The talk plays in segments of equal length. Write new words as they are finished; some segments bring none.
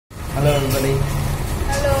Hello everybody.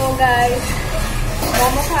 Hello guys.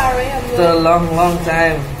 Momo खा रहे हैं हम लोग. After a long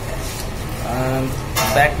time,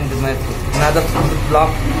 back into my another food vlog.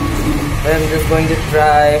 I'm just going to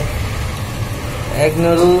try egg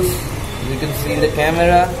noodles. You can see the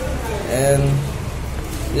camera, and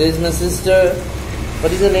there is my sister.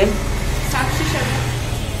 What is her name? Sakshi Sharma.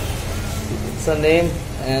 It's her name,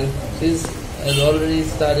 and she's has already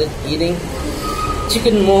started eating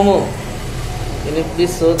chicken momo. Can you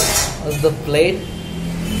please show us the plate?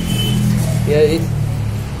 Here it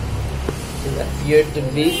appeared to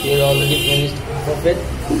be. We're already finished of it,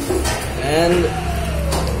 and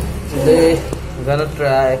today we're gonna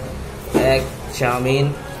try egg chow mein.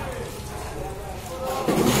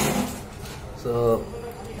 So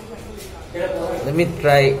let me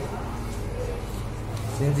try.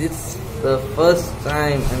 Since it's the first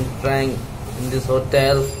time I'm trying in this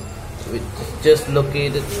hotel, which is just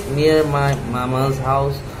located near my mama's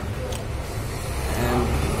house, and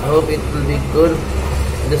I hope it will be good.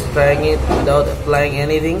 Just trying it without applying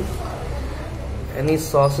anything, any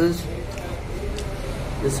sauces.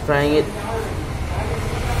 Just trying it.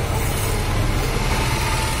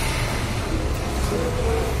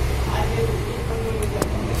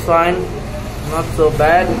 It's fine, not so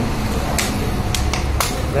bad.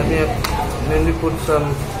 Let me put some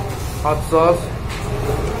hot sauce.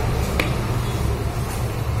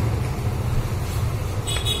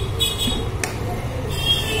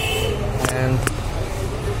 And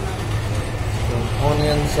some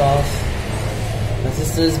onion sauce. My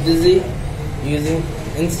sister is busy using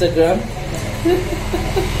Instagram.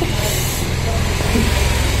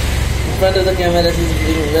 In front of the camera, she's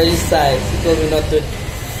being very shy. She told me not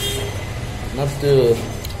to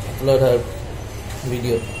upload her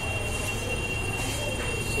video.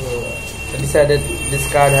 So I decided to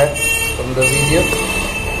discard her from the video.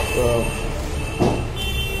 So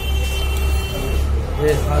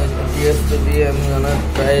this is how it appears to be. I'm gonna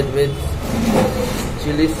try it with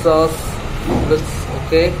chili sauce. Looks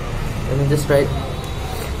okay. Let me just try it.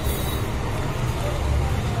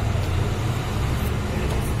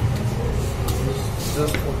 It's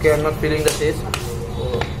just okay. I'm not feeling the taste, so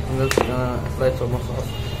I'm just gonna apply some more sauce.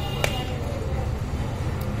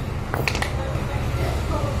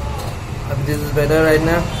 This is better right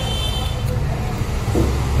now.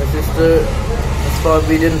 My sister is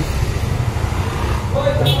forbidden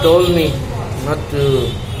and told me not to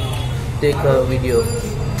take a video,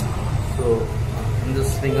 so I'm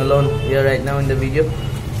just being alone here right now in the video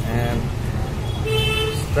and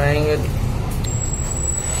just trying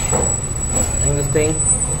this thing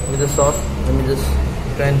with the sauce. Let me just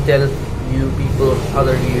try and tell you people how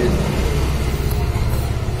the review is.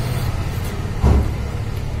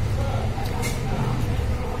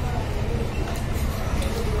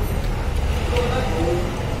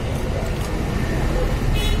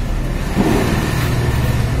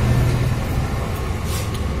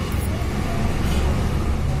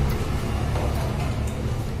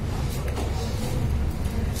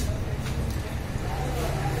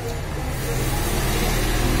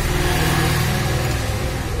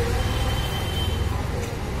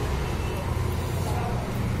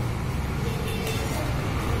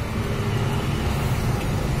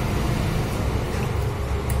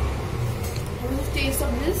 Taste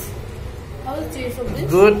of this? How is the taste of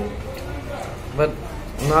this? Good, but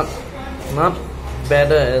not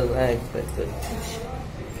better as I expected.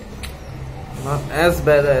 Not as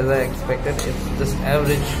better as I expected. It's just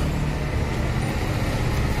average.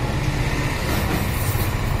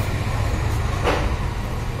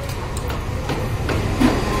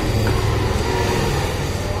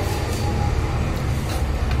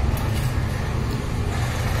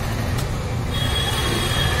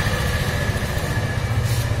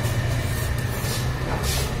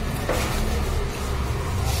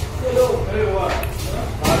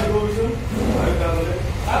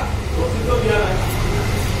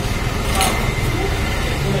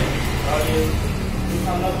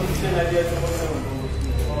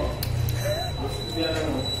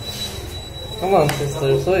 Come on,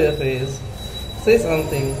 sister, show your face. Say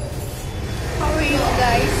something. How are you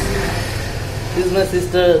guys? This is my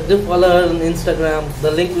sister. Do follow her on Instagram.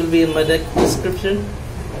 The link will be in my description.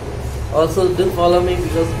 Also, do follow me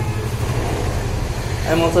because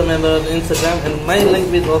I'm also a member of Instagram, and my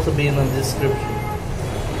link will also be in the description.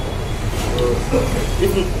 So,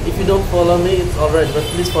 if you don't follow me, it's alright, but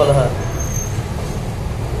please follow her.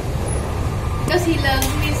 Because he loves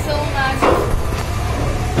me so much.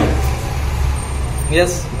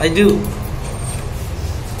 Yes, I do.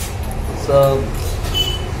 So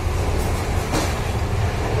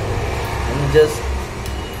I'm just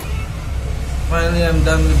finally I'm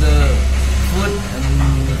done with the food, and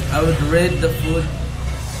I would rate the food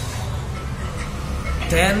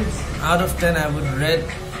 10 out of 10. I would rate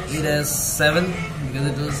it as 7 because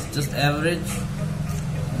it was just average.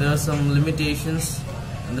 There are some limitations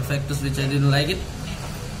and the factors which I didn't like it.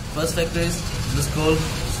 First factor is it was cold.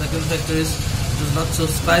 Second factor is it was not so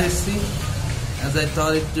spicy as I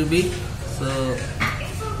thought it to be. So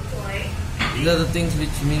these are the things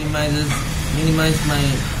which minimize my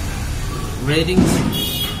ratings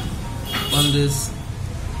on this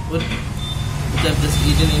food which I've just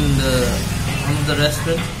eaten in one of the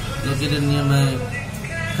restaurants located near my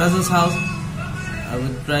cousin's house. I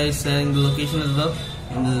would try sharing the location as well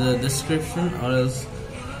in the description, or else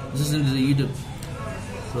just into the YouTube.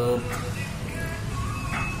 So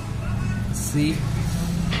see,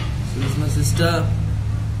 this is my sister.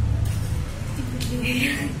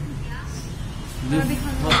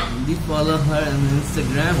 We follow her on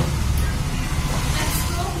Instagram.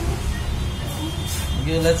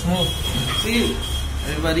 Okay, let's move. See you,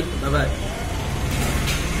 everybody. Bye bye.